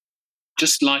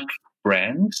just like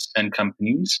brands and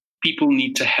companies, people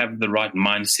need to have the right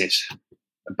mindset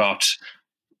about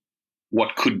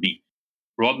what could be,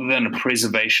 rather than a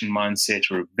preservation mindset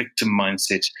or a victim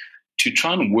mindset, to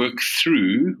try and work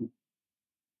through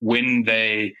when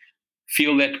they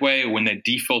feel that way or when they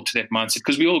default to that mindset,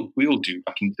 because we all do,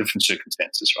 like in different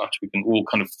circumstances, right? We can all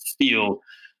kind of feel,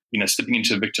 slipping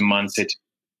into a victim mindset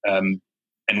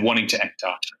and wanting to act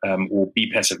out or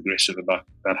be passive aggressive about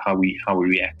how we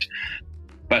react.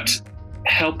 But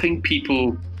helping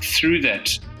people through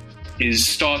that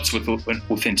starts with an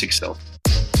authentic self.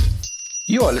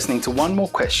 You are listening to One More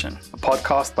Question, a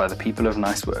podcast by the people of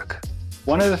Nice Work.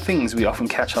 One of the things we often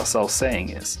catch ourselves saying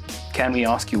is, can we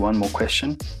ask you one more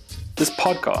question? This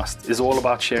podcast is all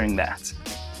about sharing that.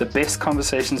 The best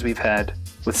conversations we've had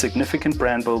with significant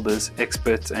brand builders,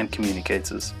 experts, and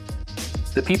communicators.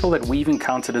 The people that we've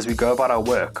encountered as we go about our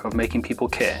work of making people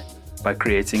care by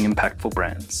creating impactful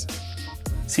brands.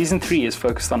 Season 3 is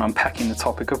focused on unpacking the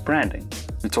topic of branding.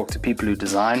 We talk to people who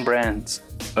design brands,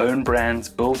 own brands,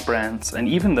 build brands, and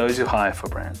even those who hire for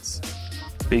brands.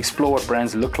 We explore what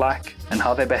brands look like and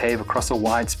how they behave across a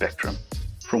wide spectrum,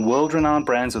 from world-renowned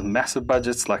brands with massive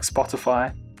budgets like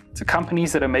Spotify to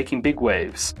companies that are making big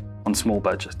waves on small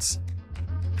budgets.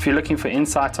 If you're looking for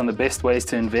insights on the best ways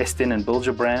to invest in and build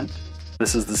your brand,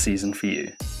 this is the season for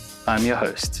you. I'm your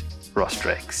host, Ross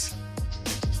Drakes.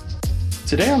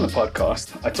 Today on the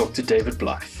podcast, I talk to David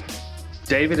Blythe.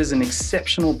 David is an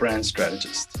exceptional brand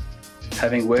strategist,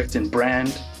 having worked in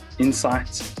brand,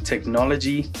 insights,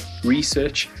 technology,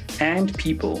 research, and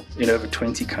people in over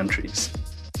 20 countries.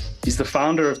 He's the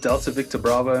founder of Delta Victor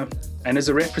Bravo and is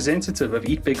a representative of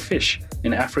Eat Big Fish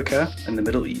in Africa and the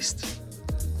Middle East.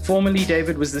 Formerly,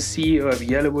 David was the CEO of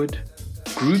Yellowwood,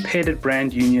 group head at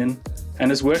Brand Union, and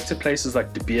has worked at places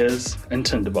like De Beers and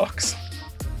Tinderbox.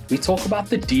 We talk about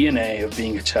the DNA of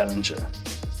being a challenger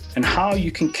and how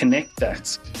you can connect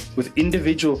that with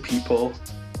individual people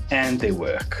and their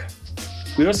work.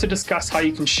 We also discuss how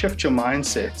you can shift your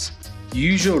mindset,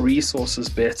 use your resources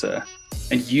better,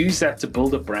 and use that to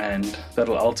build a brand that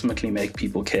will ultimately make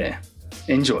people care.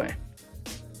 Enjoy.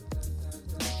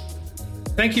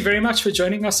 Thank you very much for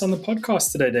joining us on the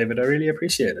podcast today, David. I really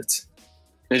appreciate it.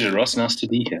 Pleasure, Ross. Nice to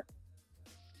be here.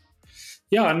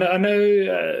 Yeah, I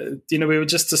know. We were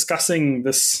just discussing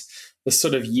this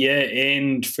sort of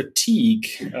year-end fatigue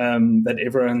that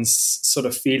everyone's sort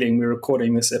of feeling. We're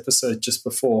recording this episode just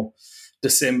before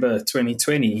December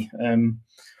 2020.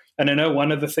 And I know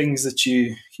one of the things that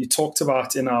you talked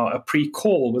about in our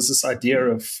pre-call was this idea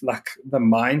of like the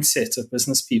mindset of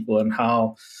business people and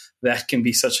how that can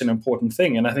be such an important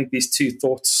thing. And I think these two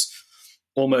thoughts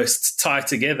almost tie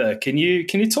together. Can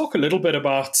you talk a little bit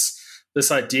about this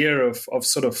idea of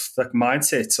sort of like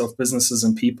mindsets of businesses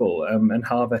and people and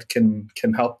how that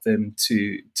can help them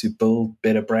to build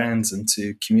better brands and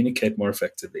to communicate more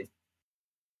effectively?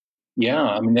 Yeah,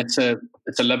 I mean it's a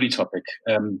lovely topic,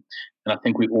 and I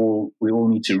think we all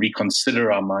need to reconsider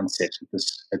our mindset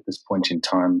at this point in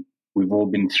time. We've all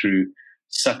been through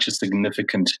such a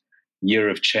significant year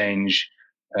of change.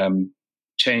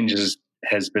 Change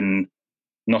has been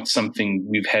not something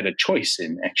we've had a choice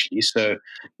in, actually. So,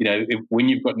 when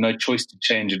you've got no choice to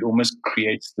change, it almost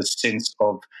creates this sense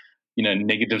of,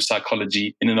 negative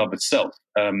psychology in and of itself,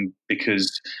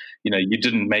 because, you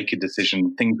didn't make a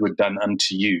decision, things were done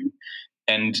unto you.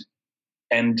 And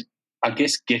I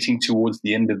guess getting towards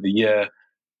the end of the year,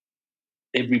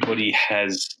 everybody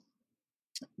has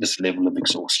this level of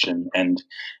exhaustion and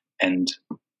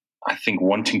I think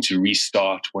wanting to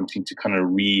restart, wanting to kind of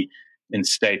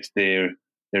reinstate their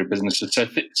businesses.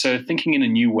 So thinking in a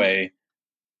new way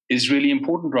is really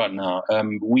important right now.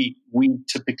 We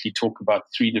typically talk about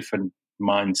 3 different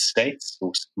mind states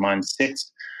or mindsets.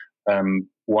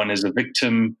 One is a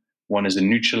victim, one is a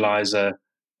neutralizer,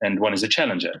 and one is a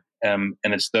challenger. And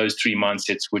it's those 3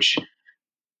 mindsets which,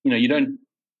 you don't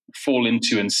fall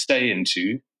into and stay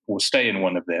into or stay in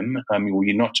one of them. Well,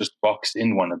 you're not just boxed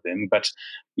in one of them, but,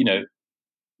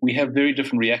 we have very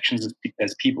different reactions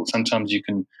as people. Sometimes you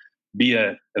can be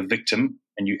a victim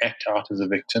and you act out as a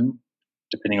victim,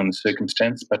 depending on the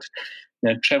circumstance, but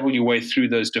travel your way through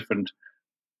those different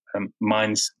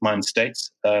mind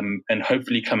states and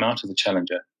hopefully come out as a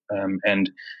challenger and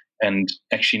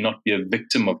actually not be a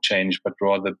victim of change, but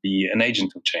rather be an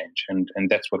agent of change. And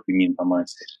that's what we mean by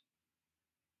mindset.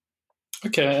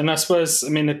 Okay, and I suppose,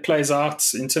 it plays out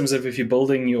in terms of if you're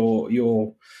building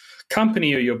your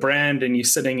company or your brand and you're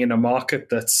sitting in a market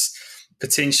that's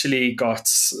potentially got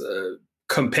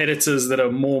competitors that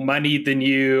are more moneyed than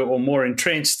you or more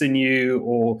entrenched than you,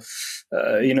 or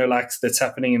like that's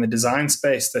happening in the design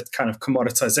space, that kind of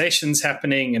commoditization's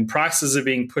happening and prices are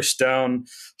being pushed down.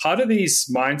 How do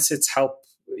these mindsets help?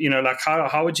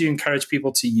 How would you encourage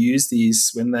people to use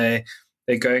these when they're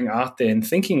going out there and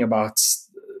thinking about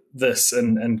this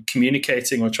and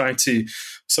communicating or trying to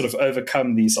sort of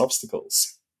overcome these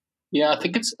obstacles? Yeah, I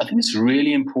think it's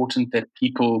really important that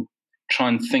people try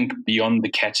and think beyond the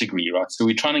category, right? So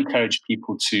we try and encourage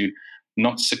people to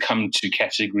not succumb to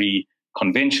category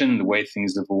convention, the way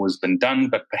things have always been done,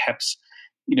 but perhaps,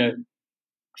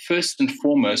 first and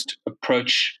foremost,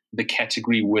 approach the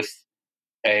category with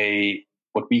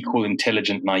what we call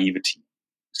intelligent naivety.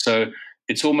 So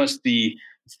it's almost the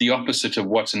opposite of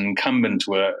what an incumbent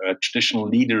or a traditional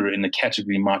leader in the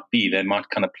category might be. They might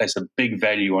kind of place a big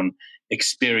value on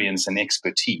experience and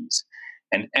expertise.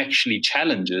 And actually,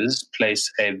 challengers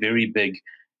place a very big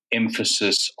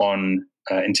emphasis on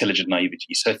intelligent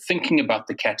naivety. So thinking about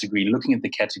the category, looking at the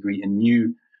category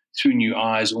through new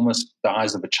eyes, almost the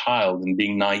eyes of a child, and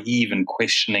being naive and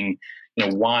questioning,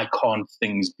 why can't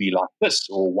things be like this,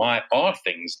 or why are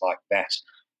things like that,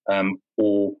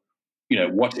 or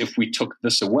what if we took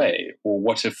this away, or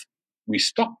what if we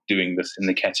stopped doing this in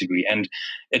the category? And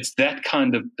it's that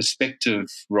kind of perspective,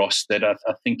 Ross, that I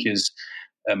think is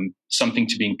something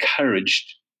to be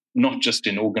encouraged, not just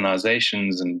in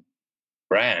organizations and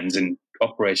brands and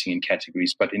operating in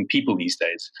categories, but in people these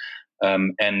days,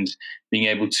 and being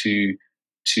able to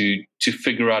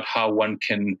figure out how one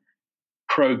can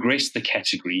progress the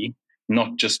category,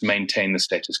 not just maintain the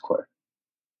status quo.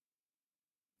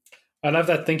 I love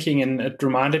that thinking, and it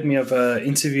reminded me of an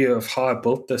interview of How I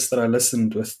Built This that I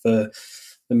listened with the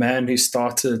man who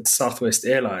started Southwest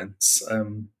Airlines.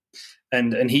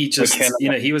 And he just,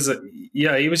 he was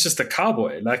just a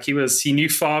cowboy. Like he knew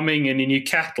farming and he knew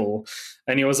cattle.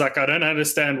 And he was like, I don't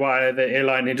understand why the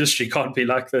airline industry can't be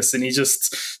like this. And he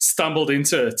just stumbled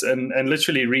into it and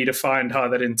literally redefined how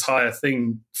that entire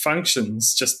thing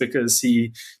functions, just because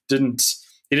he didn't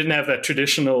have that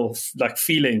traditional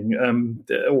feeling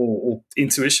or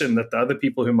intuition that the other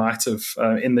people who might have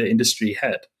in the industry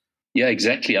had. Yeah,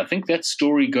 exactly. I think that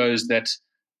story goes that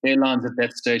airlines at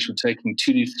that stage were taking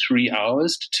 2 to 3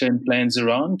 hours to turn planes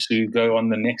around to go on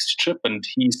the next trip. And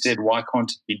he said, why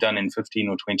can't it be done in 15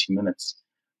 or 20 minutes?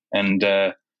 And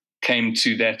came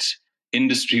to that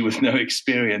industry with no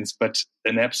experience, but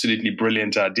an absolutely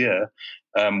brilliant idea,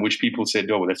 which people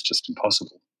said, oh, well, that's just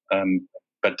impossible.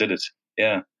 But did it.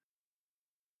 Yeah.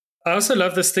 I also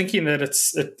love this thinking that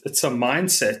it's a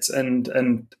mindset,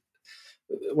 and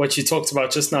what you talked about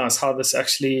just now is how this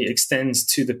actually extends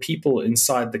to the people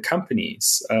inside the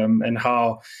companies, and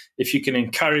how if you can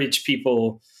encourage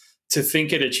people to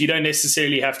think at it, you don't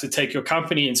necessarily have to take your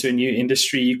company into a new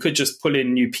industry. You could just pull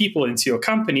in new people into your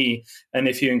company, and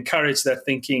if you encourage that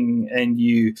thinking and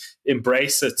you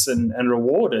embrace it and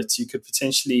reward it, you could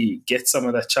potentially get some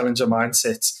of that challenger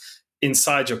mindset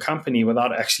inside your company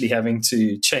without actually having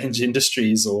to change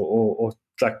industries or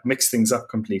mix things up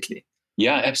completely.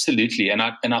 Yeah, absolutely. And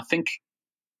I think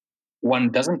one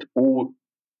doesn't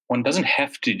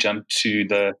have to jump to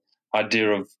the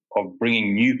idea of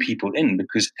bringing new people in,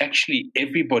 because actually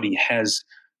everybody has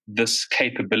this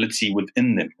capability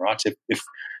within them, right?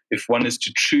 If one is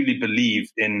to truly believe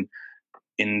in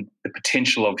the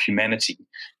potential of humanity,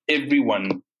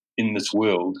 everyone in this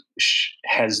world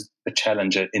has a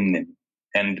challenger in them.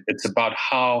 And it's about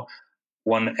how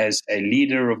one as a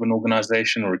leader of an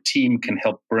organization or a team can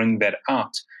help bring that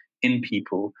out in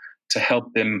people to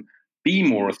help them be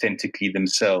more authentically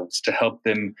themselves, to help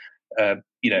them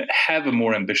have a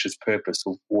more ambitious purpose,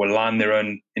 or align their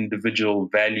own individual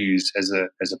values as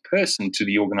a person to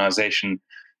the organization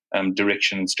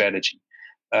direction and strategy.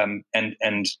 And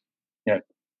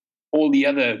all the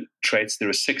other traits, there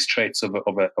are 6 traits of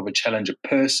a challenger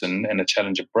person and a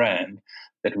challenger brand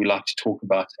that we like to talk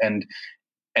about.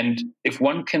 And if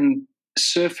one can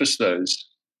surface those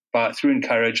through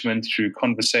encouragement, through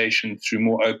conversation, through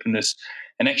more openness,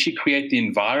 and actually create the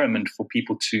environment for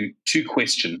people to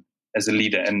question as a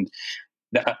leader, and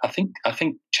I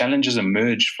think challenges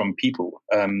emerge from people,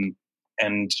 and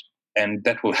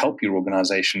that will help your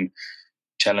organization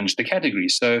challenge the category.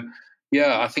 So,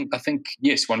 yeah, I think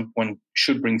yes, one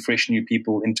should bring fresh new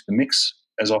people into the mix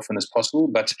as often as possible,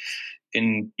 but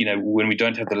when we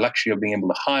don't have the luxury of being able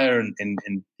to hire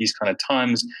in these kind of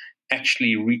times,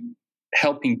 actually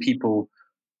helping people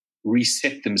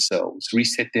reset themselves,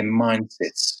 reset their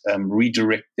mindsets,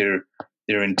 redirect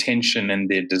their intention and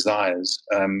their desires.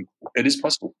 It is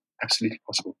possible, absolutely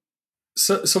possible.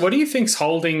 So what do you think's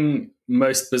holding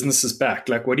most businesses back?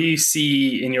 Like, what do you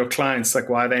see in your clients? Like,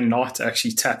 why they're not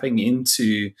actually tapping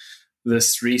into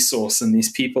this resource and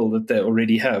these people that they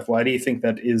already have? Why do you think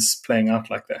that is playing out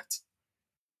like that?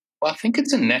 Well, I think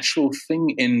it's a natural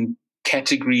thing in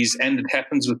categories, and it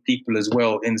happens with people as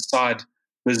well inside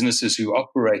businesses who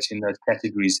operate in those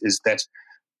categories, is that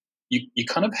you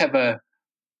kind of have a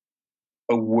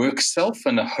work self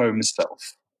and a home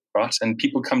self, right? And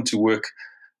people come to work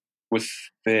with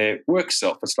their work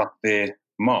self. It's like their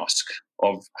mask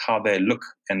of how they look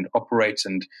and operate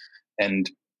and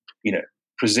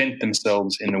present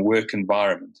themselves in a work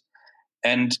environment.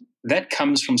 And that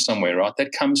comes from somewhere, right?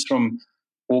 That comes from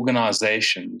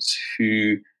organizations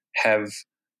who have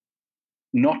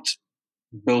not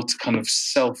built kind of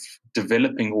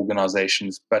self-developing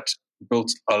organizations, but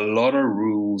built a lot of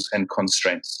rules and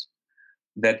constraints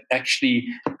that actually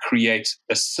create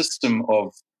a system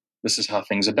of, this is how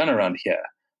things are done around here,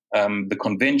 the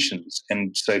conventions.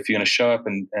 And so if you're going to show up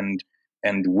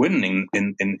and win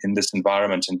in this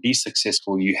environment and be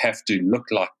successful, you have to look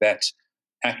like that,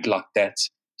 act like that,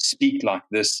 speak like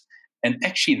this. And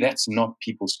actually, that's not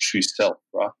people's true self,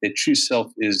 right? Their true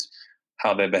self is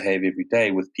how they behave every day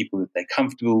with people that they're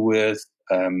comfortable with,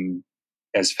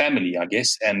 as family, I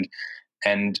guess, and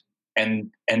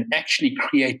actually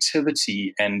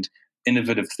creativity and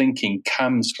innovative thinking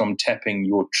comes from tapping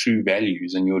your true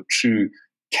values and your true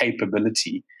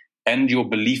capability and your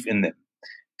belief in them.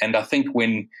 And I think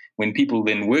when people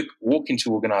then walk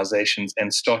into organizations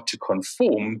and start to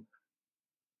conform,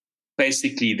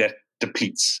 basically that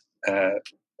depletes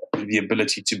the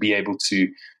ability to be able to,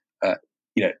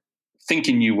 think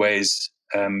in new ways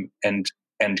and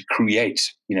create,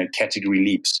 category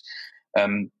leaps.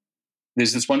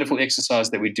 There's this wonderful exercise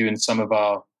that we do in some of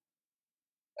our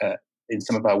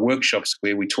workshops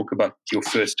where we talk about your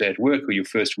first day at work or your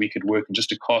first week at work, and just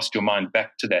to cast your mind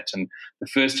back to that and the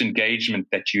first engagement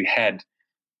that you had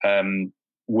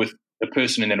with the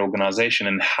person in that organization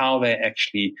and how they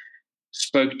actually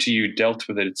spoke to you, dealt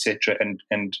with it, etc.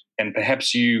 And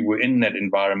perhaps you were in that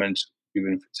environment,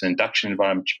 even if it's an induction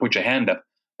environment, you put your hand up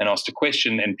and asked a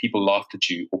question and people laughed at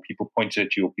you, or people pointed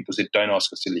at you, or people said, don't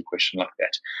ask a silly question like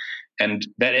that. And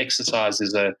that exercise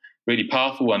is a really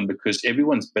powerful one because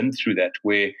everyone's been through that,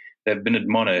 where they've been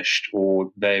admonished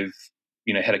or they've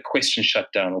had a question shut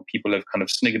down, or people have kind of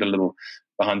sniggered a little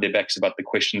behind their backs about the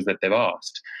questions that they've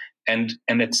asked. And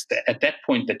it's at that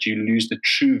point that you lose the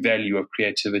true value of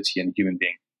creativity in a human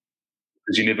being,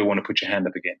 because you never want to put your hand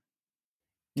up again.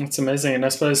 That's amazing. And I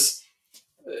suppose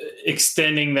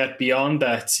extending that beyond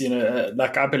that,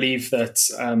 like I believe that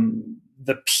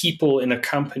the people in a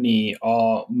company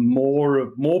are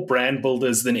more brand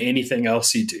builders than anything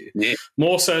else you do. Yeah.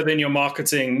 More so than your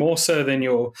marketing, more so than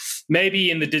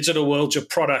maybe in the digital world, your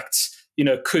product,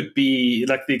 could be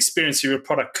like the experience of your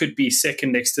product could be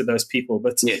second next to those people.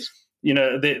 But, yes.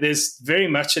 There's very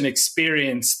much an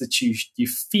experience that you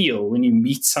feel when you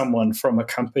meet someone from a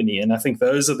company. And I think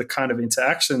those are the kind of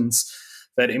interactions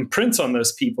that imprint on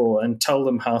those people and tell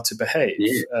them how to behave.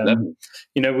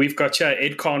 Yeah, we've got here,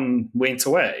 EdCon went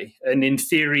away. And in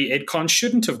theory, EdCon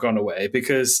shouldn't have gone away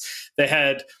because they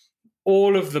had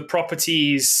all of the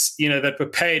properties, that were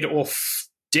paid off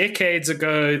decades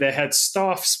ago. They had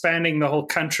staff spanning the whole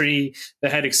country. They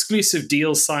had exclusive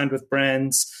deals signed with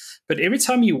brands. But every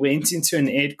time you went into an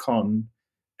EdCon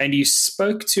and you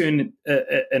spoke to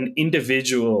an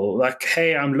individual, like,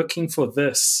 hey, I'm looking for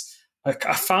this, like,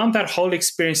 I found that whole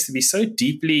experience to be so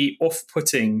deeply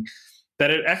off-putting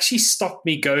that it actually stopped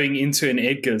me going into an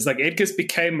Edgar's. Like, Edgar's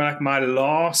became like my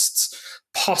last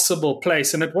possible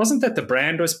place. And it wasn't that the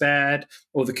brand was bad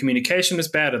or the communication was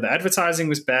bad or the advertising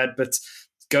was bad, but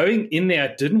going in there,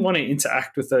 I didn't want to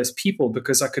interact with those people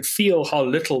because I could feel how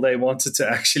little they wanted to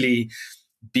actually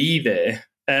be there.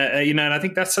 And I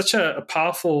think that's such a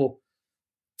powerful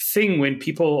thing when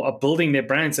people are building their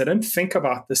brands. They don't think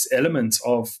about this element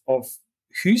of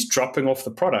who's dropping off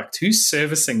the product, who's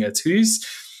servicing it, who's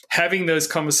having those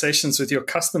conversations with your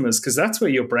customers, because that's where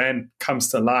your brand comes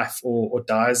to life or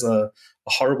dies a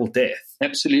horrible death.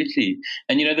 Absolutely.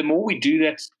 And the more we do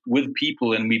that with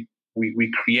people and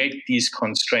we create these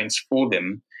constraints for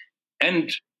them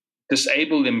and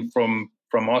disable them from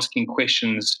asking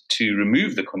questions to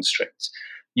remove the constraints,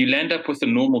 you land up with a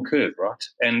normal curve, right?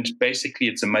 And basically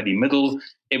it's a muddy middle.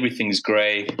 Everything's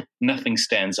gray. Nothing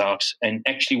stands out. And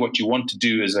actually what you want to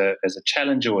do as a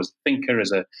challenger, as a thinker,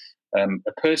 as a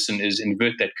person is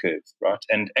invert that curve, right?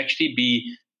 And actually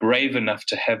be brave enough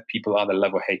to have people either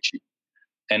love or hate you.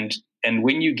 And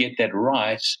when you get that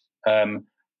right,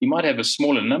 you might have a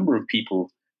smaller number of people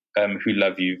who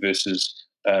love you versus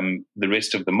the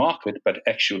rest of the market, but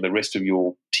actually the rest of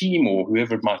your team or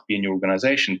whoever it might be in your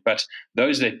organization, but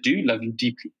those that do love you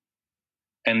deeply.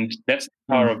 And that's the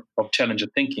power of challenger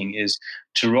thinking, is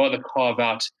to rather carve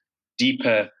out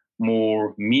deeper,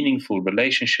 more meaningful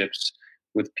relationships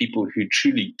with people who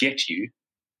truly get you,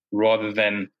 rather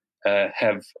than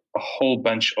have a whole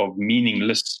bunch of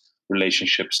meaningless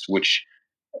relationships which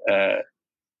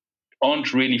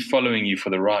aren't really following you for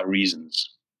the right reasons.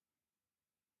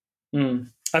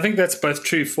 I think that's both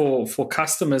true for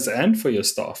customers and for your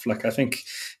staff. Like, I think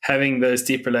having those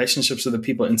deep relationships with the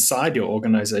people inside your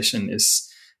organization is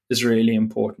really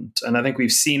important. And I think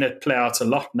we've seen it play out a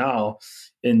lot now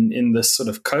in this sort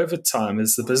of COVID time,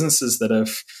 is the businesses that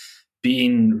have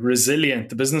been resilient,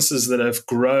 the businesses that have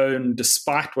grown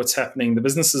despite what's happening, the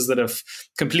businesses that have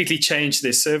completely changed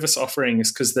their service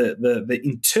offerings, because the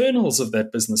internals of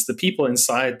that business, the people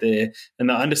inside there and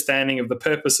the understanding of the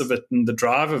purpose of it and the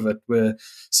drive of it were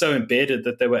so embedded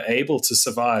that they were able to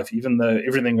survive, even though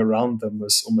everything around them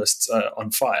was almost on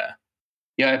fire.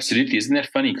 Yeah, absolutely. Isn't that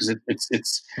funny? Because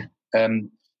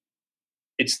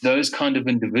it's those kind of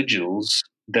individuals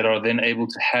that are then able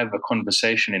to have a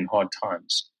conversation in hard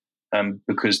times.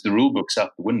 Because the rule book's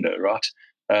out the window, right?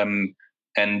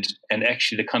 And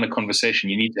actually the kind of conversation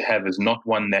you need to have is not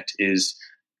one that is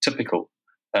typical.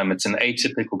 It's an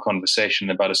atypical conversation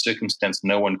about a circumstance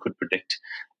no one could predict.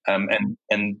 And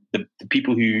the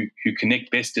people who connect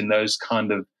best in those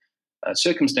kind of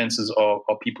circumstances are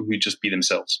people who just be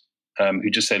themselves, who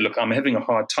just say, look, I'm having a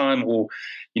hard time, or,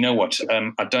 you know what,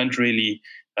 I don't really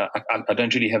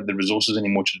have the resources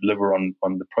anymore to deliver on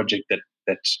the project that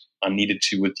I needed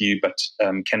to with you, but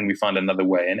can we find another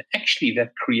way? And actually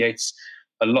that creates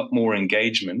a lot more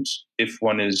engagement if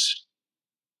one is,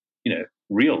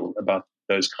 real about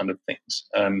those kind of things.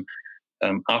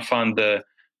 I find the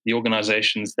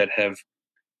organizations that have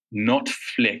not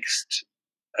flexed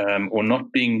or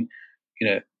not being,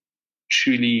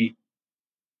 truly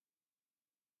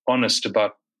honest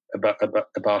about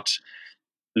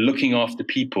looking after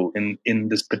people in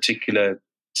this particular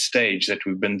stage that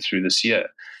we've been through this year.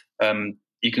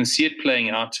 You can see it playing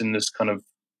out in this kind of,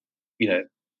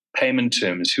 payment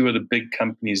terms. Who are the big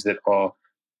companies that are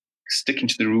sticking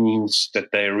to the rules that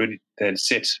they had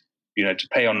set, to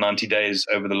pay on 90 days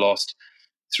over the last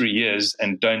 3 years,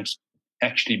 and don't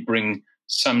actually bring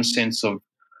some sense of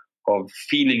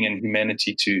feeling and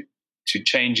humanity to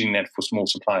changing that for small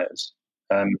suppliers.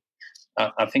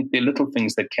 I think there are little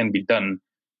things that can be done,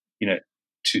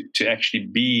 to actually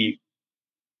be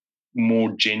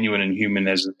more genuine and human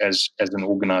as an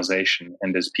organization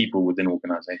and as people within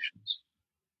organizations.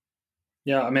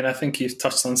 Yeah, I mean, I think you've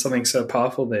touched on something so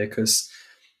powerful there, because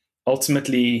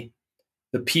ultimately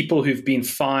the people who've been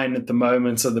fine at the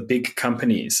moment are the big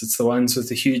companies. It's the ones with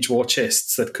the huge war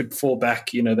chests that could fall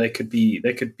back. They could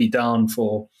be down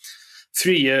for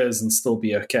 3 years and still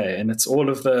be okay. And it's all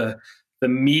of the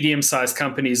medium-sized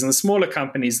companies and the smaller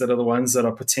companies that are the ones that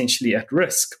are potentially at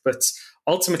risk. But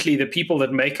ultimately, the people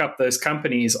that make up those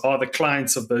companies are the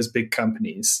clients of those big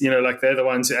companies. They're the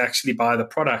ones who actually buy the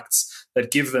products that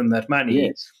give them that money.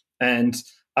 Yes. And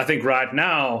I think right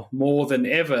now, more than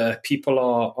ever, people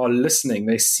are listening.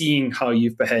 They're seeing how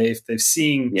you've behaved. They're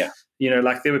seeing,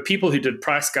 there were people who did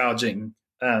price gouging.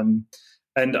 And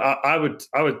I would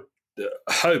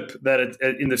hope that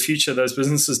in the future, those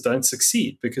businesses don't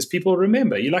succeed, because people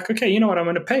remember, you're like, okay, you know what, I'm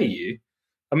going to pay you.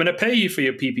 I'm going to pay you for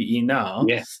your PPE now.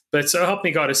 Yeah. But so help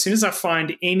me God, as soon as I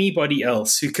find anybody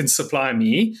else who can supply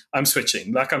me, I'm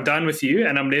switching. Like, I'm done with you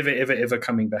and I'm never, ever, ever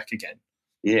coming back again.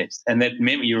 Yes. And that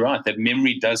memory, you're right, that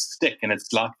memory does stick. And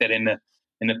it's like that in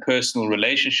a personal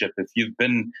relationship. If you've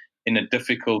been in a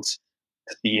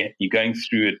you're going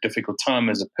through a difficult time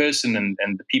as a person, and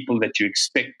the people that you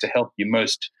expect to help you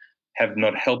most have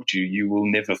not helped you, you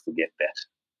will never forget that.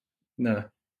 No.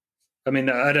 I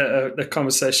mean, I had a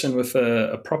conversation with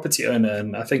a property owner,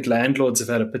 and I think landlords have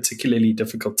had a particularly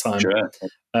difficult time. Sure.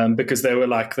 Because they were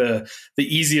like the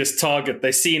easiest target.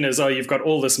 They're seen as, oh, you've got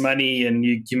all this money and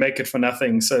you make it for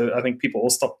nothing. So I think people all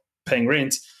stop paying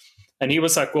rent. And he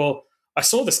was like, well, I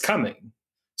saw this coming.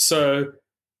 So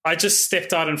I just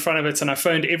stepped out in front of it and I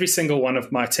phoned every single one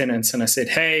of my tenants and I said,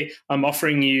 hey, I'm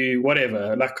offering you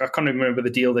whatever. Like, I can't remember the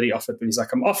deal that he offered, but he's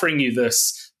like, I'm offering you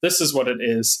this. This is what it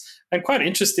is. And quite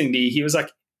interestingly, he was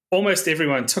like, almost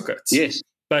everyone took it. Yes.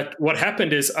 But what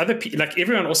happened is other people, like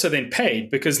everyone also then paid,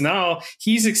 because now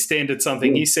he's extended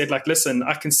something. He said, like, listen,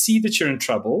 I can see that you're in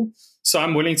trouble, so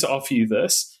I'm willing to offer you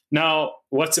this. Now,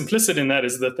 what's implicit in that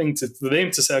is the thing for them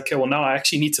to say, okay, well, now I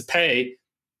actually need to pay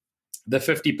the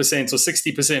 50% or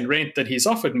 60% rent that he's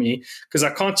offered me, because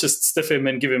I can't just stiff him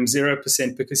and give him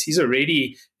 0% because he's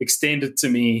already extended to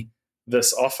me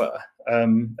this offer.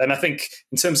 And I think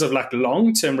in terms of like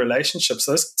long-term relationships,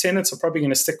 those tenants are probably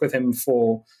going to stick with him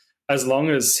for as long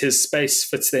as his space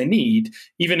fits their need,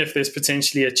 even if there's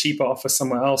potentially a cheaper offer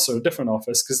somewhere else or a different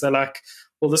office, because they're like,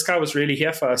 well, this guy was really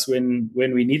here for us when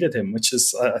we needed him, which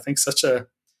is, I think, such a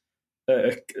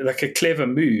clever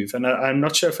move. And I'm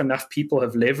not sure if enough people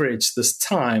have leveraged this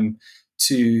time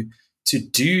to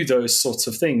do those sorts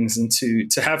of things and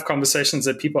to have conversations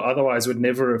that people otherwise would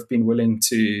never have been willing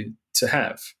to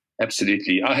have.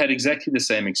 Absolutely. I had exactly the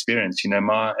same experience.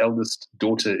 My eldest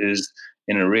daughter is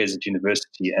in arrears at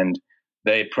university, and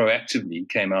they proactively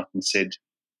came out and said,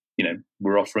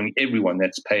 we're offering everyone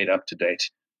that's paid up to date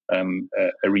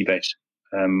a rebate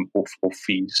or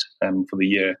fees for the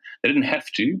year. They didn't have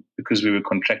to because we were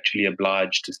contractually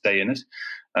obliged to stay in it,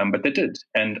 but they did.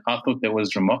 And I thought that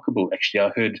was remarkable. Actually,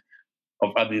 I heard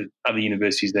of other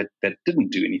universities that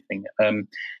didn't do anything,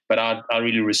 but I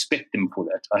really respect them for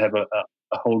that. I have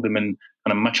I hold them in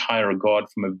a much higher regard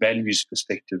from a values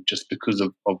perspective, just because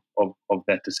of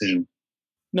that decision.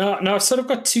 Now I've sort of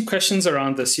got two questions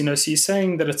around this. So you're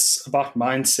saying that it's about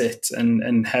mindset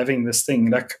and having this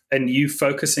thing, and you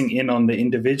focusing in on the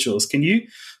individuals. Can you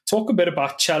talk a bit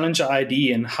about Challenger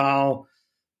ID and how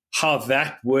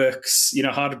that works?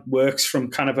 How it works from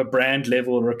kind of a brand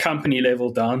level or a company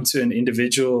level down to an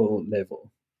individual level.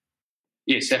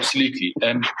 Yes, absolutely.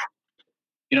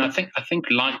 I think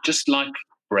like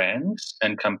brands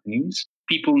and companies,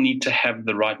 people need to have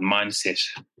the right mindset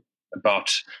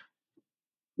about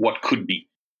what could be,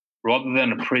 rather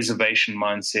than a preservation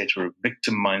mindset or a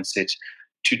victim mindset,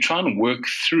 to try and work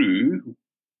through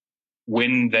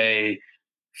when they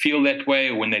feel that way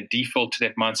or when they default to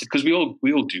that mindset, because we all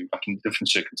do, like in different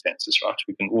circumstances, right?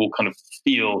 We can all kind of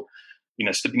feel,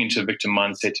 slipping into a victim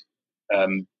mindset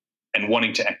and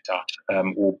wanting to act out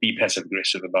or be passive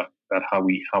aggressive about how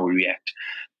we react.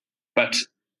 But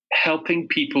helping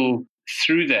people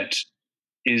through that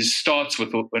starts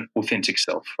with an authentic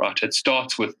self, right? It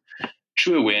starts with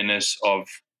true awareness of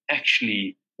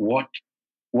actually what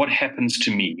happens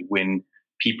to me when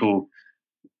people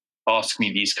ask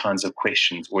me these kinds of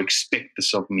questions or expect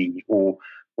this of me or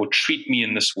treat me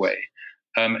in this way.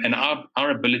 And our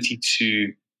ability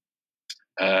to,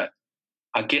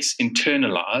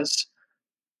 internalize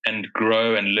and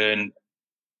grow and learn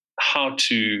how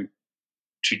to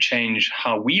change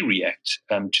how we react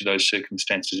to those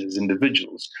circumstances as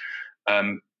individuals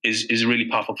is a really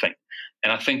powerful thing.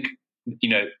 And I think,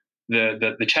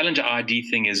 the Challenger ID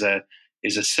thing is a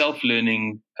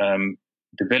self-learning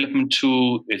development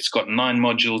tool. It's got 9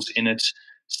 modules in it.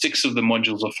 6 of the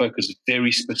modules are focused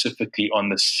very specifically on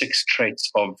the 6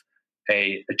 traits of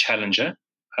a challenger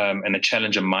and a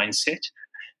challenger mindset.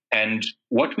 And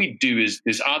what we do is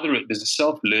there's a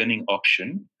self-learning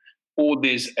option, or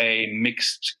there's a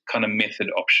mixed kind of method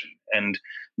option. And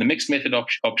the mixed method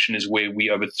option is where we,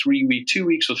 over 2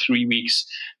 weeks or 3 weeks,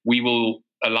 we will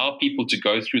allow people to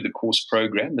go through the course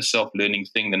program, the self-learning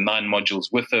thing, the 9 modules,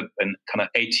 with a kind of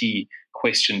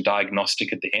 80-question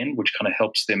diagnostic at the end, which kind of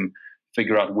helps them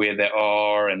figure out where they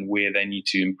are and where they need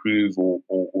to improve or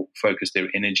focus their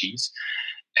energies.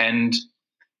 And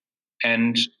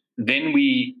then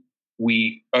we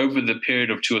over the period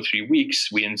of 2 or 3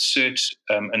 weeks, we insert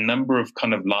a number of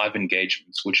kind of live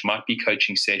engagements, which might be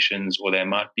coaching sessions, or there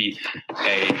might be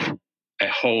a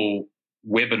whole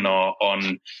webinar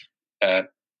on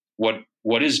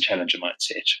what is challenger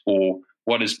mindset, or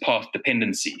what is path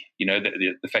dependency.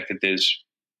 The fact that there's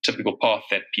typical path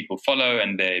that people follow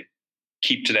and they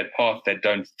keep to that path, they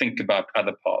don't think about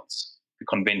other paths, the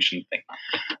convention thing.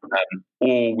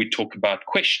 Or we talk about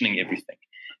questioning everything.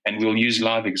 And we'll use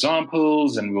live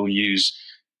examples, and we'll use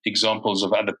examples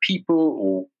of other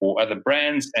people or other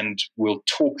brands, and we'll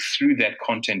talk through that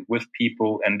content with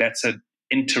people. And that's an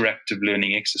interactive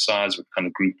learning exercise with kind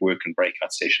of group work and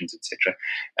breakout sessions, etc.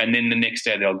 And then the next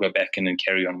day they'll go back in and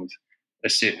carry on with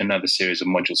another series of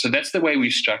modules. So that's the way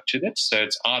we've structured it. So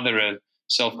it's either a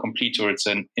self-complete or it's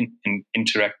an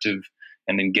interactive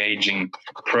and engaging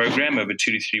program over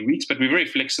 2 to 3 weeks. But we're very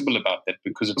flexible about that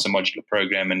because it's a modular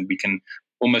program, and we can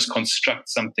almost construct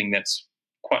something that's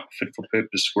quite fit for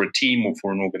purpose for a team or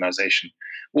for an organization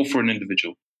or for an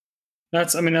individual. I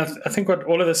think what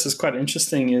all of this is quite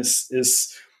interesting is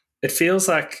it feels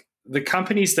like the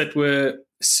companies that were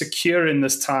secure in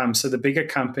this time, so the bigger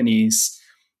companies,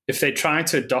 if they try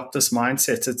to adopt this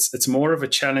mindset, it's more of a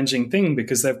challenging thing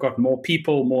because they've got more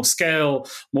people, more scale,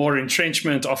 more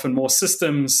entrenchment, often more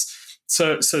systems.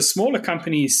 So smaller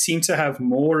companies seem to have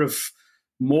more of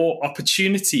more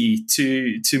opportunity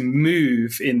to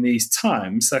move in these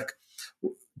times. Like,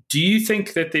 do you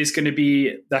think that there's going to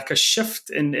be like a shift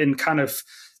in kind of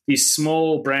these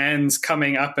small brands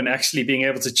coming up and actually being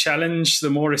able to challenge the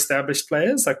more established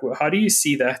players? Like, how do you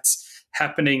see that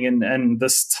happening and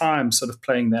this time sort of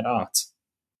playing that out?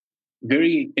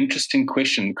 Very interesting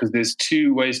question, because there's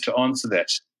two ways to answer that.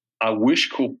 I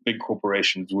wish big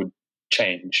corporations would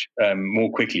change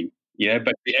more quickly,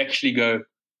 but they actually go,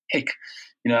 heck,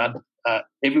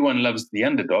 everyone loves the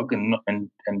underdog, and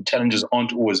challengers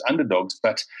aren't always underdogs.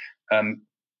 But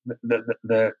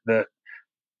the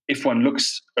if one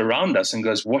looks around us and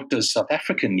goes, what does South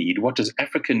Africa need? What does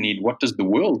Africa need? What does the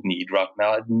world need right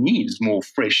now? It needs more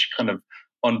fresh kind of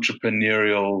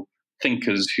entrepreneurial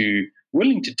thinkers who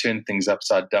willing to turn things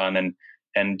upside down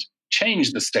and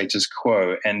change the status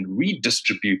quo and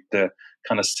redistribute the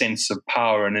kind of sense of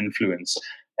power and influence.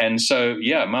 And so,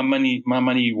 my money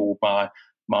or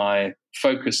my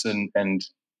focus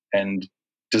and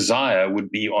desire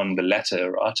would be on the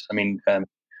latter, right? I mean,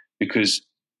 because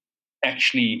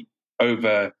actually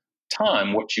over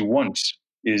time, what you want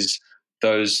is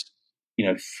those,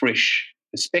 fresh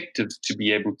perspectives to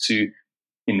be able to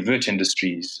invert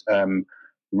industries,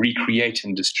 recreate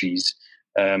industries,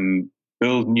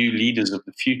 build new leaders of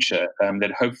the future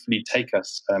that hopefully take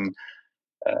us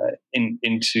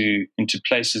into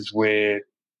places where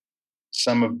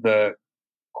some of the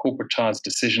corporatized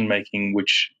decision making,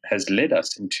 which has led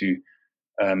us into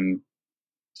some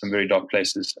very dark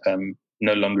places,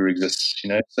 no longer exists.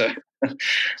 So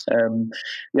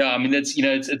I mean, that's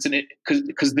it's an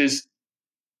because there's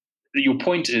your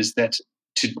point is that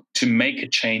to make a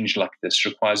change like this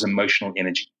requires emotional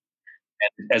energy.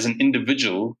 And as an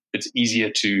individual, it's easier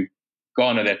to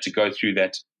garner that, to go through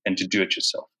that, and to do it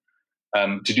yourself.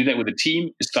 To do that with a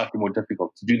team is slightly more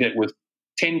difficult. To do that with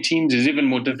 10 teams is even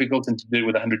more difficult, and to do it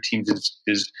with 100 teams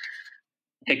is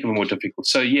a heck of a more difficult.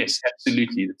 So yes,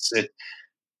 absolutely.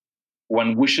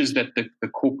 One wishes that the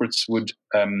corporates would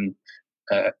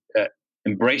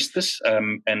embrace this,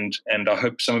 and I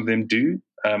hope some of them do,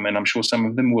 and I'm sure some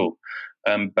of them will.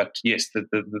 But yes,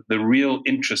 the real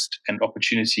interest and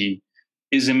opportunity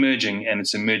is emerging, and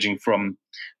it's emerging from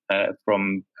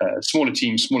smaller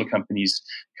teams, smaller companies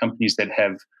that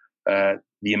have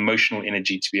the emotional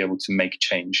energy to be able to make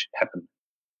change happen.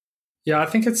 Yeah, I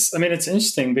think it's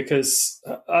interesting because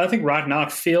I think right now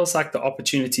it feels like the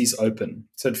opportunity is open.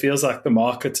 So it feels like the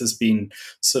market has been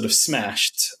sort of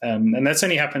smashed. And that's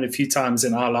only happened a few times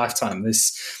in our lifetime.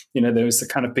 There was the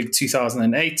kind of big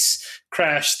 2008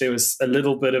 crash. There was a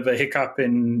little bit of a hiccup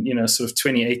in, sort of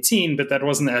 2018, but that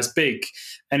wasn't as big.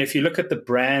 And if you look at the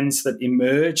brands that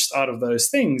emerged out of those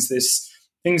things, there's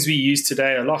things we use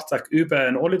today a lot, like Uber,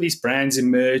 and all of these brands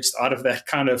emerged out of that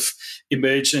kind of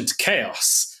emergent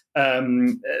chaos.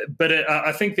 But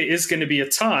I think there is going to be a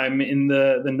time in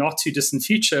the not too distant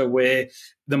future where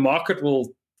the market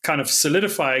will kind of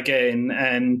solidify again,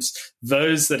 and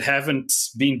those that haven't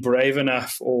been brave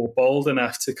enough or bold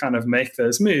enough to kind of make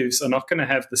those moves are not going to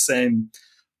have the same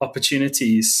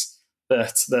opportunities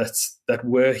that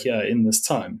were here in this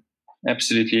time.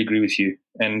 Absolutely agree with you.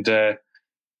 And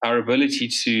our ability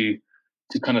to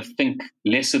kind of think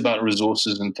less about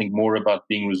resources and think more about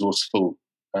being resourceful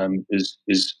is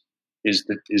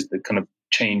the kind of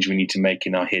change we need to make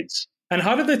in our heads. And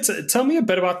how tell me a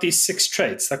bit about these 6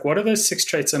 traits? Like, what are those 6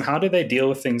 traits, and how do they deal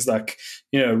with things like,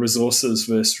 resources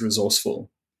versus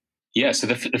resourceful? Yeah, so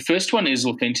the first one is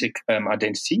authentic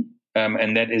identity,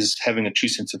 and that is having a true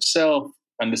sense of self,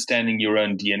 understanding your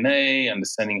own DNA,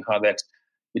 understanding how that,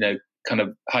 kind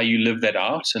of how you live that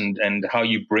out, and how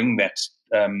you bring that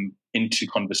into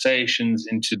conversations,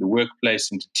 into the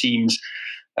workplace, into teams,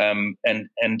 and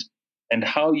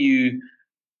how you,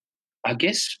 I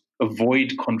guess,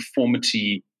 avoid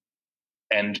conformity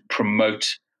and promote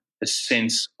a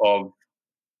sense of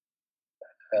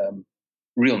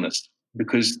realness,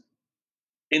 because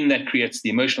in that creates the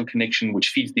emotional connection, which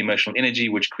feeds the emotional energy,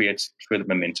 which creates further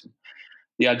momentum.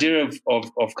 The idea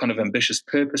of kind of ambitious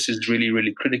purpose is really,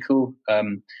 really critical.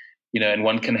 And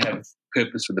one can have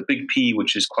purpose with a big P,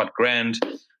 which is quite grand,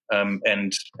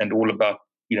 and all about,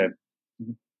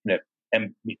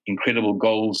 incredible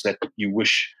goals that you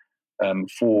wish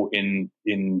for in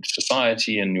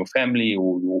society and your family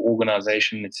or your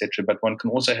organization, etc. But one can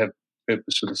also have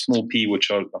purpose with a small P,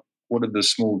 which are what are the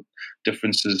small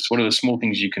differences, what are the small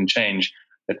things you can change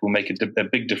that will make a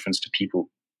big difference to people,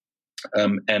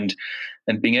 and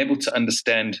being able to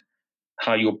understand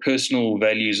how your personal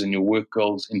values and your work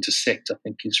goals intersect, I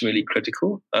think, is really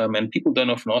critical. And people don't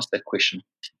often ask that question.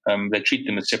 They treat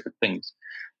them as separate things.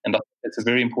 And I think that's a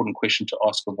very important question to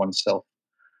ask of oneself.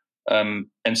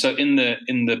 And so in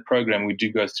the program, we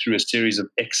do go through a series of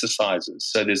exercises.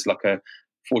 So there's like a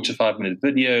 4 to 5 minute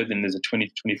video, then there's a 20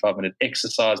 to 25 minute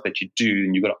exercise that you do,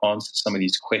 and you've got to answer some of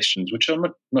these questions, which are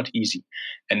not easy,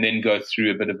 and then go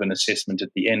through a bit of an assessment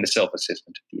at the end, a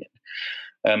self-assessment at the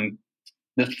end.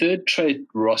 The third trait,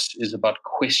 Ross, is about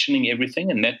questioning everything,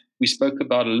 and that we spoke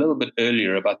about a little bit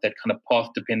earlier, about that kind of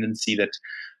path dependency that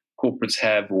corporates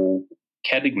have or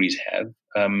categories have.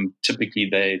 Typically,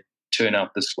 they turn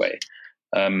out this way.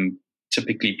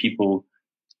 Typically, people,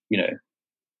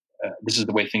 this is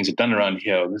the way things are done around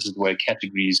here, or this is the way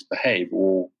categories behave,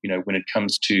 or, when it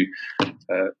comes to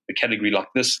a category like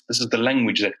this is the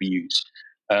language that we use.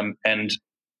 Having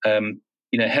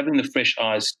the fresh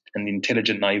eyes and the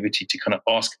intelligent naivety to kind of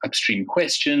ask upstream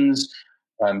questions,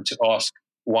 to ask,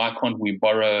 why can't we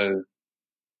borrow,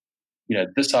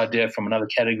 this idea from another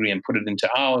category and put it into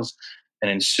ours and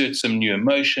insert some new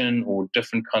emotion or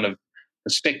different kind of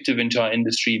perspective into our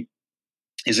industry,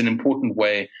 is an important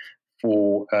way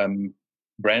for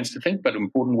brands to think, but an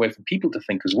important way for people to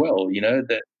think as well.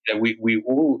 That we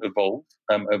all evolve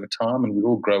over time, and we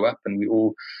all grow up, and we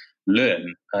all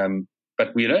learn.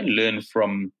 But we don't learn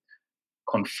from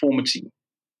conformity.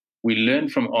 We learn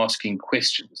from asking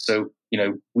questions. So,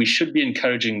 we should be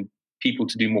encouraging people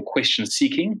to do more question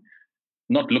seeking,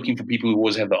 not looking for people who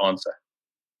always have the answer.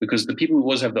 Because the people who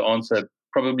always have the answer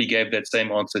probably gave that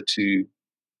same answer to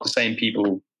the same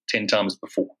people 10 times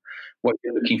before. What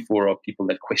you're looking for are people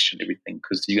that question everything,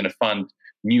 because you're going to find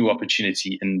new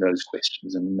opportunity in those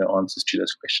questions and in the answers to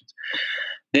those questions.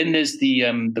 Then there's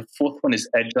the fourth one is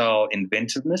agile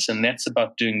inventiveness, and that's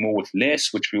about doing more with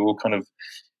less, which we all kind of,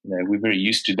 we're very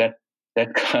used to that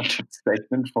kind of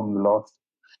statement from the last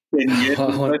 10 years.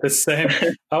 I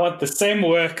want the same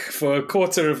work for a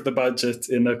quarter of the budget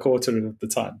in a quarter of the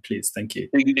time, please. Thank you.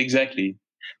 Exactly.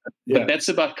 Yeah. But that's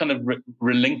about kind of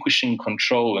relinquishing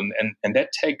control, and that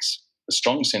takes a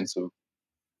strong sense of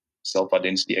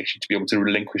self-identity, actually, to be able to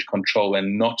relinquish control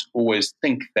and not always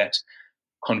think that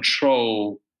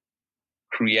control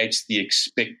creates the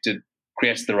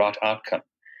right outcome.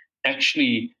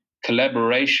 Actually,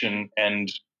 collaboration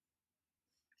and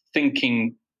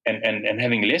thinking and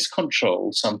having less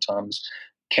control sometimes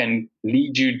can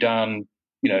lead you down,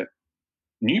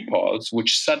 new paths,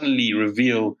 which suddenly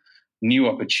reveal new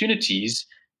opportunities.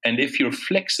 And if you're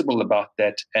flexible about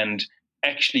that and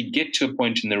actually get to a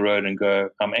point in the road and go,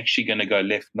 I'm actually going to go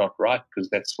left, not right, because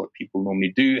that's what people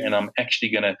normally do, and I'm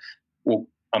going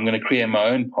to create my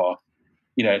own path.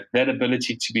 That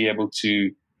ability to be able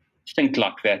to think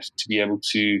like that, to be able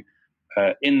to,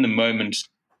 in the moment,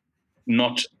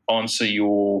 not answer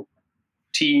your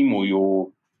team or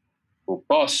your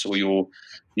boss or your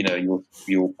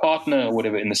partner or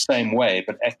whatever in the same way,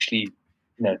 but actually,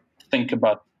 think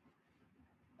about,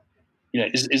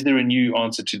 is there a new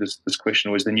answer to this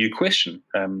question, or is there a new question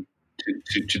to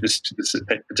this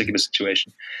particular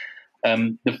situation?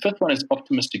 The fifth one is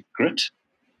optimistic grit,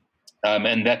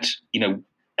 and that,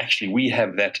 actually we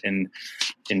have that in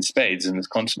spades in this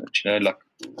continent. Like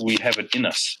we have it in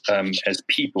us as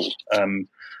people,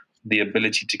 the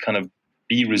ability to kind of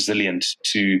be resilient,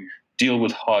 to deal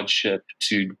with hardship,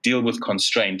 to deal with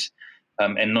constraint,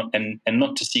 and not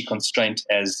to see constraint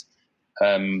as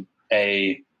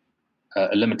a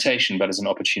limitation, but as an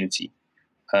opportunity.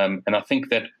 And I think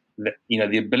that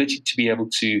the ability to be able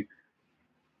to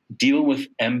deal with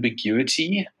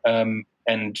ambiguity and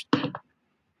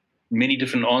many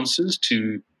different answers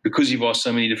because you've asked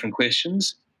so many different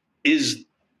questions is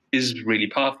really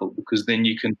powerful, because then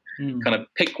you can kind of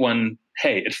pick one.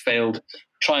 Hey, it failed.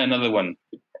 Try another one.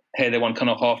 Hey, that one kind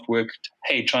of half worked.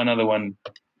 Hey, try another one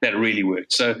that really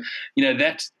worked. So,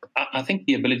 I think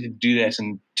the ability to do that,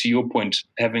 and to your point,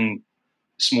 having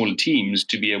smaller teams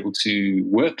to be able to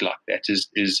work like that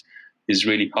is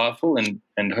really powerful, and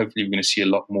hopefully we're going to see a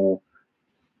lot more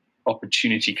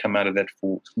opportunity come out of that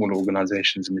for smaller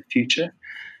organizations in the future.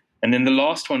 And then the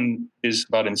last one is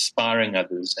about inspiring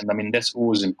others. And I mean, that's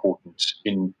always important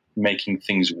in making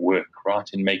things work, right?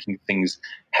 In making things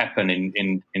happen,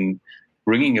 in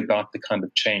bringing about the kind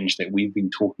of change that we've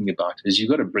been talking about, is you've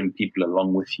got to bring people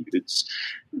along with you.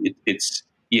 It's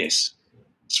yes,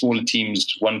 smaller teams,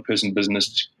 one person business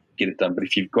to get it done. But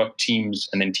if you've got teams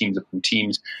and then teams upon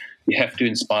teams, you have to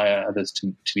inspire others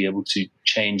to be able to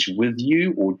change with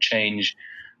you or change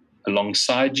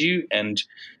alongside you. And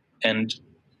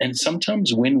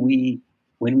sometimes when we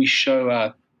show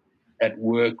up at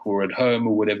work or at home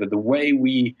or whatever, the way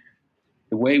we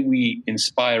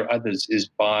inspire others is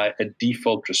by a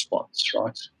default response,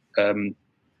 right?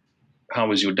 How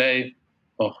was your day?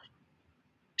 Oh,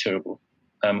 terrible.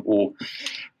 Or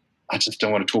I just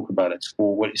don't want to talk about it.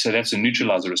 Or what? So that's a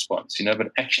neutralizer response, But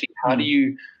actually, how do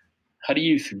you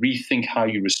rethink how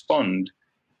you respond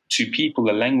to people,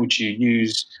 the language you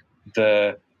use,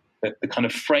 the kind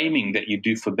of framing that you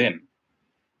do for them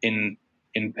in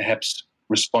perhaps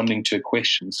responding to a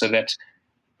question, so that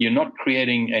you're not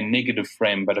creating a negative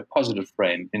frame but a positive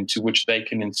frame into which they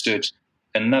can insert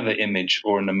another image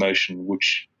or an emotion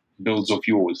which builds off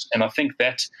yours. And I think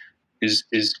that is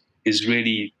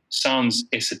really sounds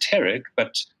esoteric,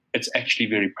 but it's actually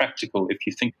very practical if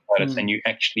you think about it and you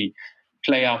actually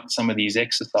play out some of these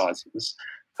exercises.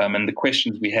 And the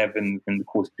questions we have in the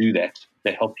course do that.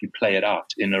 They help you play it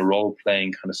out in a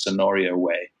role-playing kind of scenario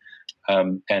way.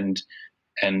 And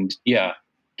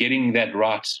getting that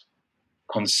right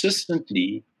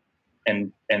consistently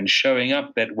and showing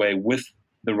up that way with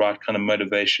the right kind of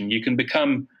motivation, you can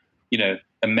become,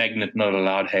 a magnet, not a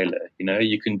loud hailer.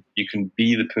 You can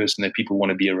be the person that people want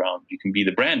to be around. You can be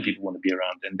the brand people want to be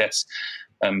around, and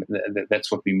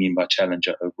that's what we mean by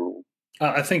challenger overall.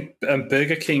 I think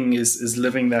Burger King is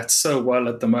living that so well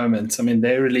at the moment. I mean,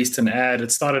 they released an ad.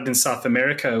 It started in South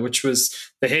America, which was,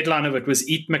 the headline of it was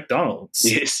 "Eat McDonald's."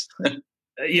 Yes. And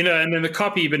then the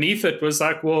copy beneath it was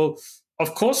like, well,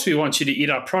 of course we want you to eat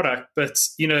our product, but,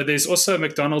 there's also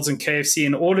McDonald's and KFC,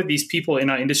 and all of these people in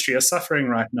our industry are suffering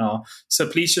right now. So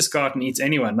please just go out and eat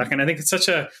anyone. And I think it's such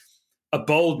a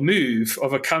bold move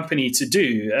of a company to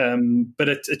do. But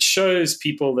it shows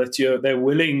people that they're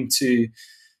willing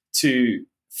to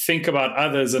think about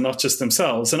others and not just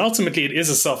themselves. And ultimately it is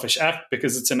a selfish act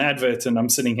because it's an advert and I'm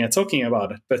sitting here talking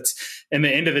about it. But in the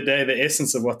end of the day, the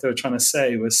essence of what they were trying to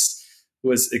say was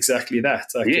exactly that.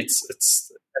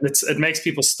 It makes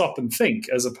people stop and think,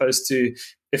 as opposed to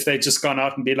if they'd just gone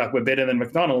out and be like, we're better than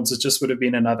McDonald's, it just would have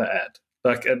been another ad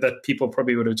that people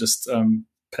probably would have just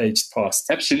paged past.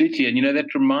 Absolutely. And,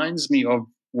 that reminds me of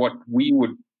what we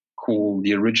would call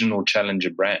the original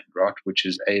challenger brand, right? Which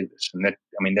is Avis. And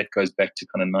that goes back to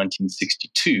kind of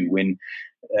 1962 when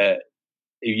if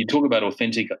you talk about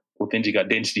authentic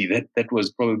identity, that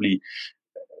was probably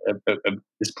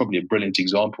is probably a brilliant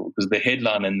example, because the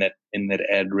headline in that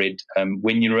ad read,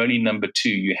 when you're only number 2,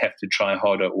 you have to try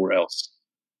harder or else.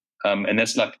 And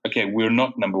that's like, okay, we're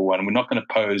not number 1. We're not going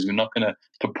to pose. We're not going to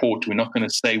purport. We're not going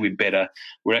to say we're better.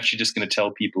 We're actually just going to tell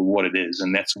people what it is.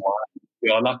 And that's why we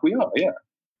are like we are. Yeah.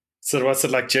 So what's it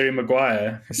like Jerry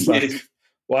Maguire? It's like,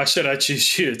 why should I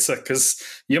choose you? It's like, because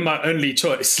you're my only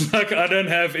choice. Like, I don't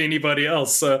have anybody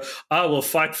else. So I will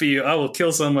fight for you. I will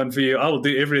kill someone for you. I will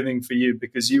do everything for you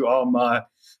because you are my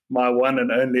one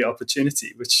and only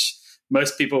opportunity, which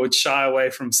most people would shy away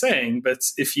from saying. But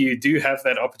if you do have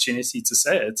that opportunity to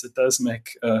say it, it does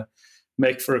make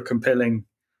for a compelling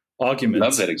argument.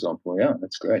 Love that example. Yeah,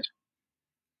 that's great.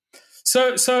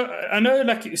 So I know,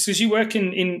 because you work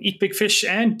in Eat Big Fish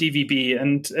and DVB,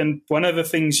 and one of the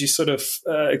things you sort of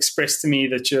expressed to me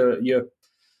that you're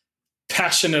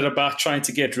passionate about trying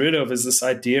to get rid of is this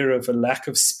idea of a lack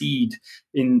of speed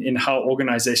in how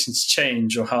organizations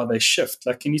change or how they shift.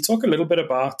 Can you talk a little bit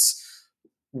about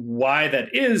why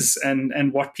that is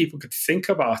and what people could think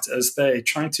about as they're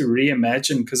trying to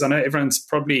reimagine? Because I know everyone's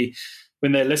probably,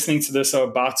 when they're listening to this, are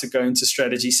about to go into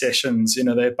strategy sessions.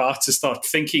 They're about to start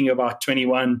thinking about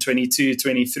 21, 22,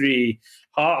 23.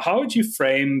 How would you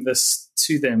frame this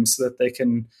to them so that they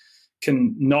can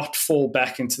not fall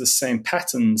back into the same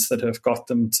patterns that have got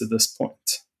them to this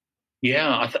point?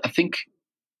 Yeah, I think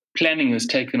planning has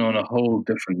taken on a whole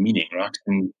different meaning, right,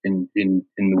 in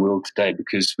the world today,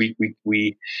 because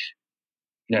we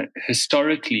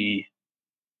historically,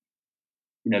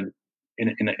 in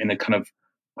a kind of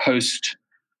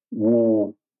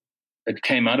post-war, it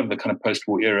came out of the kind of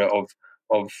post-war era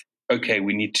of okay,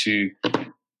 we need to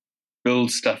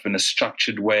build stuff in a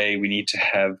structured way. We need to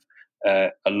have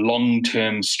a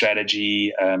long-term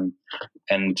strategy and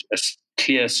a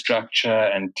clear structure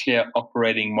and clear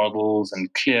operating models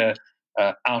and clear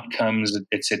outcomes,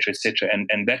 et cetera,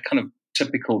 and that kind of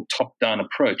typical top-down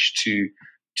approach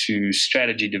to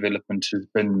strategy development has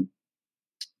been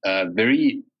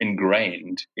very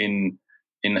ingrained in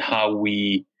how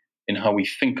we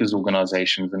think as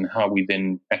organizations and how we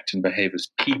then act and behave as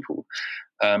people.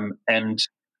 And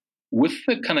with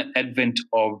the kind of advent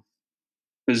of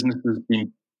businesses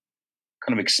being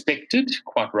kind of expected,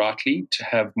 quite rightly, to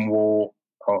have more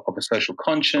of a social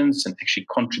conscience and actually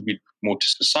contribute more to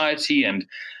society, and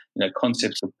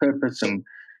concepts of purpose and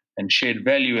shared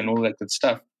value and all that good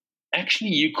stuff,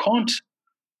 actually you can't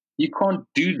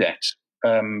do that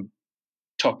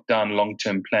top-down,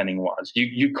 long-term planning-wise.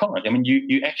 You can't. I mean,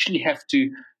 you actually have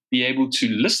to be able to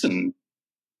listen,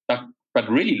 but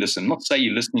really listen. Not say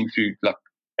you're listening through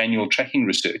annual tracking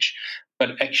research,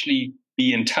 but actually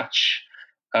be in touch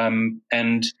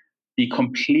and be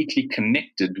completely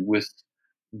connected with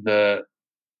the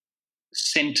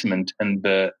sentiment and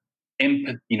the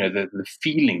empathy, the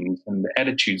feelings and the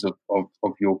attitudes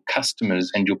of your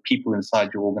customers and your people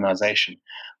inside your organization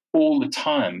all the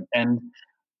time. And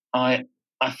I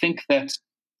think that,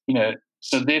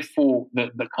 so therefore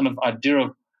the kind of idea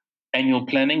of annual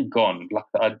planning gone, like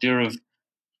the idea of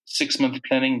 6-month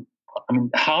planning. I mean,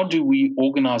 how do we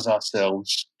organize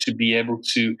ourselves to be able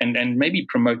to and maybe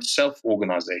promote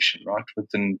self-organization, right,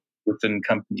 within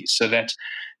companies, so that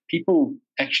people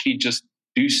actually just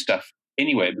do stuff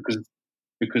anyway because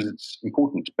it's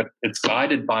important, but it's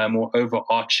guided by a more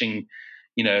overarching,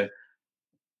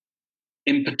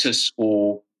 impetus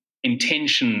or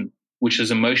intention, which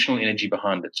has emotional energy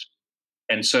behind it.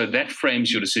 And so that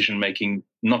frames your decision making,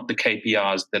 not the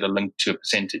KPIs that are linked to a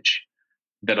percentage,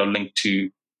 that are linked to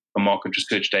a market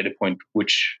research data point,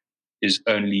 which is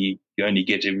you only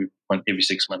get every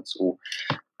 6 months, or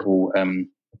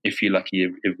if you're lucky,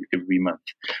 every month.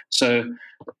 So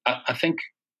I think,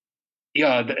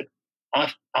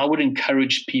 I would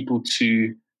encourage people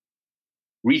to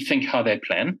rethink how they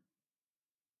plan,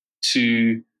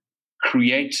 to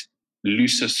create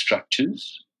looser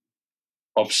structures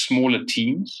of smaller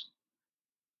teams,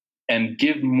 and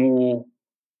give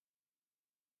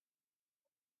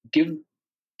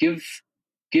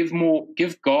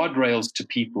guardrails to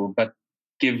people, but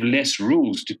give less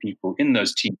rules to people in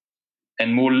those teams,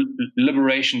 and more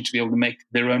liberation to be able to make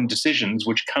their own decisions,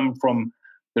 which come from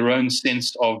their own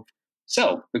sense of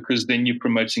self, because then you're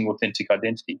promoting authentic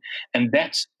identity. And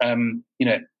that's, and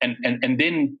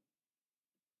then,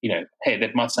 hey,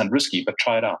 that might sound risky, but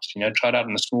try it out. Try it out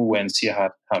in a small way and see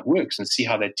how it works, and see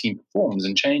how that team performs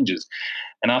and changes.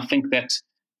 And I think that,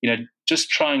 just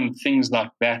trying things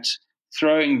like that,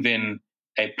 throwing then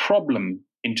a problem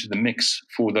into the mix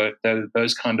for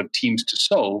those kind of teams to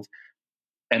solve,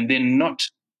 and then not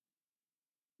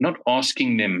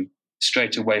asking them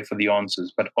straight away for the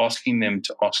answers, but asking them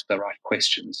to ask the right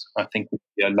questions, I think would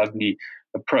be a lovely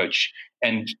approach.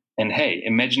 And hey,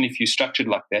 imagine if you structured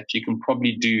like that, you can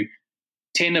probably do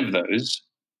 10 of those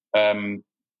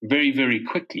very, very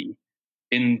quickly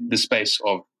in the space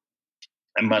of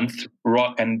a month,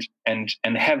 and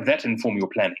have that inform your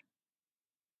planning.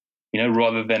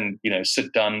 Rather than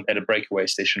sit down at a breakaway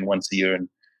session once a year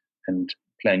and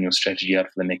plan your strategy out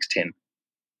for the next 10.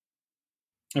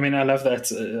 I mean, I love that.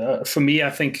 For me, I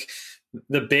think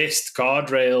the best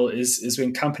guardrail is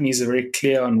when companies are very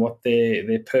clear on what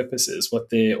their purpose is, what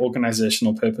their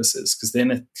organizational purpose is, because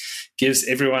then it gives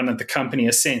everyone at the company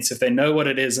a sense. If they know what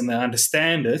it is and they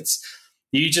understand it,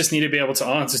 you just need to be able to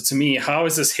answer to me, how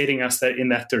is this heading us in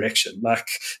that direction? Like,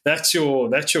 that's your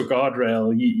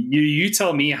guardrail. You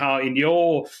tell me how, in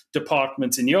your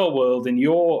department, in your world, in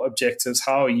your objectives,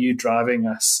 how are you driving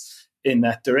us in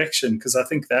that direction? Because I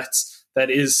think that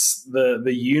is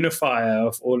the unifier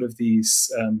of all of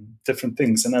these different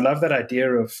things. And I love that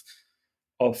idea of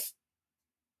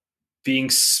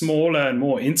being smaller and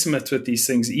more intimate with these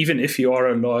things, even if you are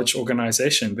a large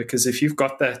organization, because if you've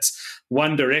got that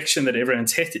one direction that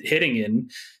everyone's heading in,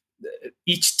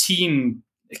 each team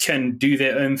can do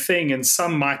their own thing, and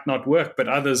some might not work, but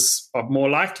others are more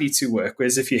likely to work.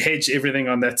 Whereas if you hedge everything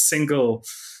on that single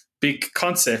big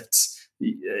concept,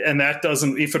 and that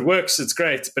doesn't, if it works, it's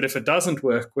great. But if it doesn't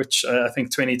work, which I think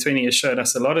 2020 has shown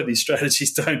us a lot of these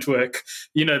strategies don't work,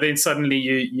 then suddenly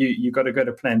you got to go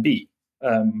to plan B,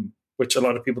 which a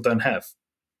lot of people don't have.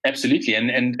 Absolutely.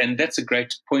 And that's a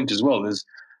great point as well, is,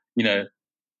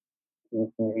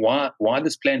 why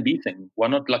this plan B thing? Why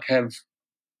not have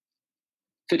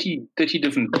 30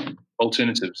 different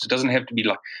alternatives? It doesn't have to be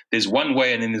like there's one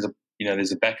way and then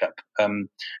there's a backup.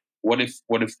 What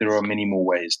if there are many more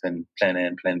ways than plan A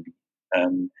and plan B?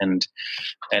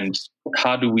 And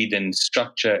how do we then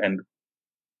structure and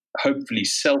hopefully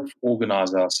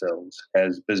self-organize ourselves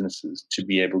as businesses to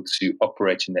be able to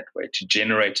operate in that way, to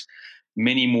generate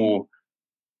many more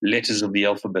letters of the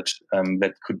alphabet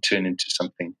that could turn into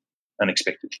something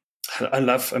unexpected? I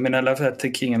love that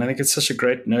thinking, and I think it's such a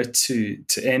great note to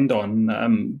end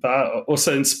on. But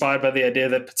also inspired by the idea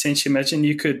that potentially, imagine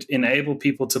you could enable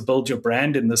people to build your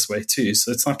brand in this way too.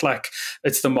 So it's not like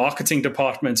it's the marketing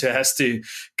department who has to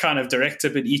kind of direct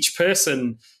it, but each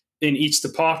person in each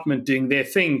department doing their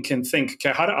thing can think,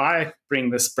 okay, how do I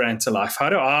bring this brand to life? How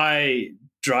do I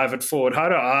drive it forward? How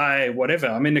do I, whatever?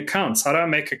 I mean, accounts. How do I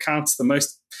make accounts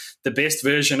the best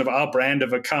version of our brand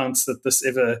of accounts that this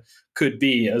ever could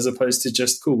be, as opposed to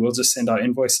just, cool, we'll just send our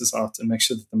invoices out and make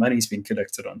sure that the money's been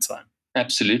collected on time.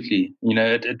 Absolutely.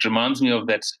 It reminds me of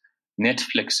that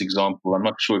Netflix example. I'm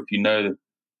not sure if you know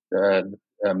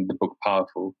the book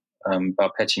Powerful by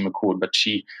Patty McCord, but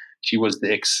she was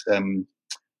the ex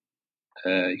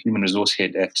human resource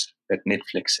head at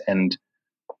Netflix, and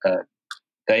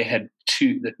they've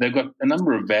got a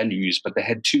number of values, but they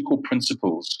had two core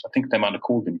principles. I think they might have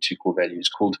called them two core values,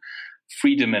 called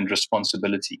freedom and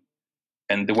responsibility.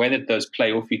 And the way that those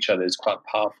play off each other is quite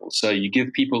powerful. So you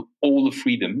give people all the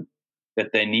freedom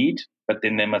that they need, but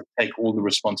then they must take all the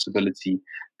responsibility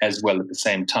as well at the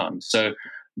same time. So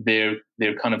their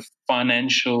kind of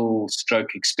financial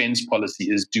stroke expense policy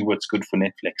is do what's good for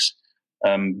Netflix.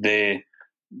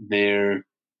 Their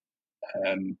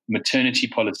maternity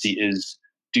policy is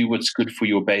do what's good for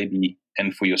your baby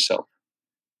and for yourself.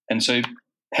 And so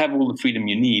have all the freedom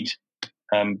you need,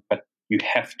 but you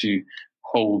have to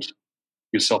hold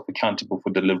yourself accountable for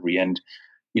delivery. And,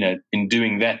 in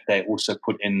doing that, they also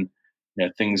put in,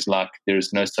 things like there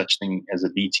is no such thing as a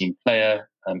B team player.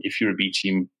 If you're a B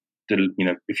team,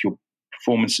 if your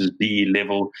performance is B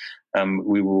level,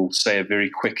 we will say a very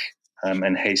quick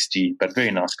and hasty but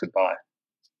very nice goodbye.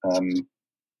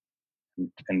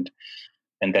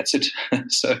 And that's it.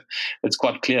 So it's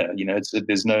quite clear,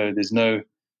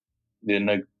 there are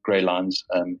no grey lines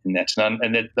in that.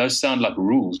 And those sound like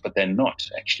rules, but they're not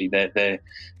actually. They're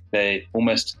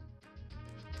almost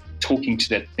talking to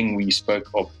that thing we spoke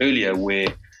of earlier, where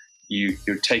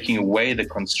you're taking away the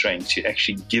constraints. You're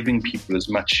actually giving people as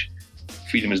much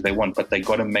freedom as they want, but they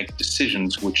got to make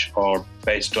decisions which are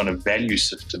based on a value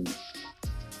system,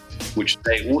 which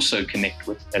they also connect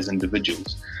with as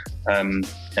individuals, and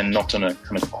not on a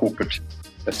kind of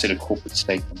a set of corporate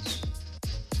statements.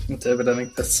 David, I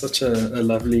think that's such a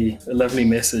lovely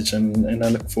message, and I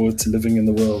look forward to living in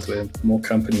the world where more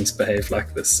companies behave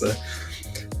like this. So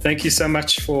thank you so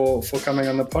much for coming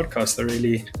on the podcast. I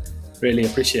really, really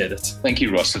appreciate it. Thank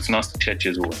you, Ross. It's nice to chat to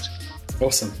you as always.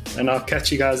 Awesome. And I'll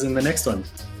catch you guys in the next one.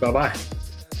 Bye-bye.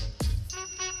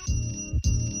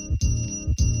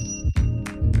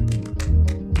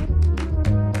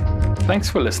 Thanks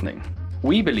for listening.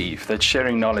 We believe that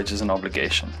sharing knowledge is an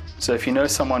obligation. So if you know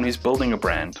someone who's building a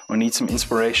brand or needs some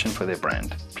inspiration for their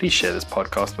brand, please share this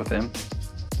podcast with them.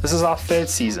 This is our 3rd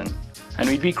season, and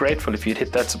we'd be grateful if you'd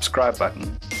hit that subscribe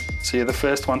button so you're the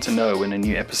first one to know when a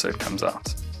new episode comes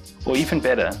out. Or even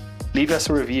better, leave us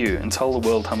a review and tell the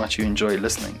world how much you enjoy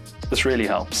listening. This really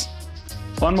helps.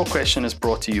 One More Question is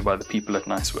brought to you by the people at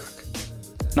Nicework.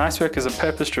 Nicework is a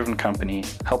purpose-driven company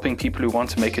helping people who want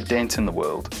to make a dent in the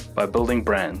world by building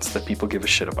brands that people give a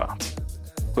shit about.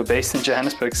 We're based in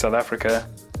Johannesburg, South Africa,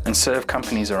 and serve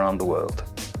companies around the world.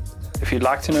 If you'd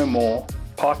like to know more,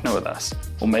 partner with us,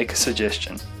 or make a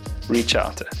suggestion, reach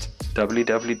out at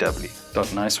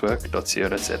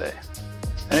www.nicework.co.za.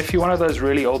 And if you're one of those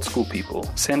really old school people,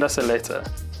 send us a letter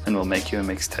and we'll make you a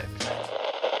mixtape.